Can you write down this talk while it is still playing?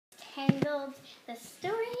Tangled, the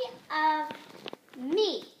story of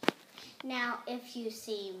me. Now, if you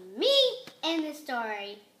see me in the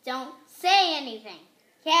story, don't say anything,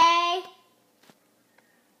 okay?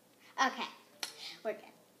 Okay, we're good.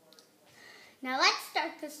 Now let's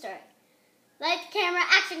start the story. Lights, camera,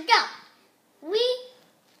 action, go!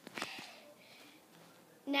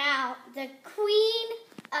 Now, the queen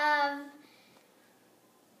of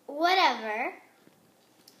whatever,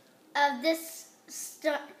 of this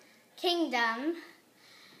kingdom,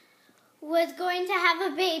 was going to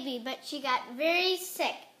have a baby, but she got very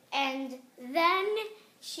sick, and then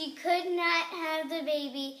she could not have the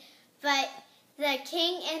baby, but the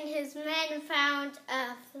king and his men found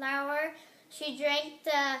a flower. She drank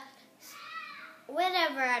the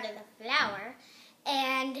whatever out of the flower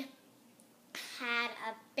and had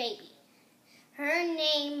a baby. Her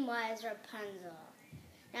name was Rapunzel.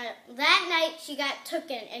 Now, that night she got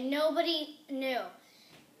taken and nobody knew.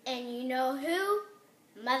 And you know who?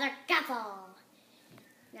 Mother Gothel.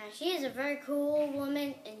 Now, she is a very cool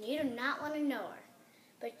woman and you do not want to know her.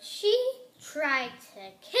 But she tried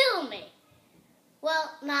to kill me.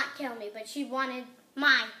 Well, not kill me, but she wanted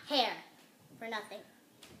my hair for nothing.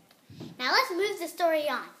 Now, let's move the story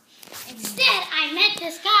on. Instead, I met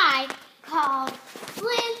this guy called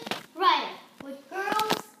Flynn Rider. With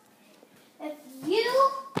girls, if you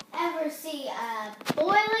ever see a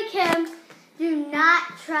boy like him, do not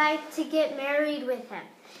try to get married with him.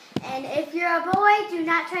 And if you're a boy, do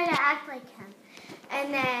not try to act like him.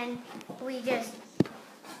 And then we just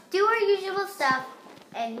do our usual stuff,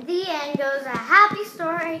 and the end goes a happy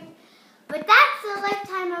story. But that's the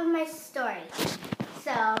lifetime of my story.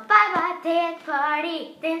 So, bye-bye, dance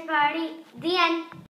party, the end.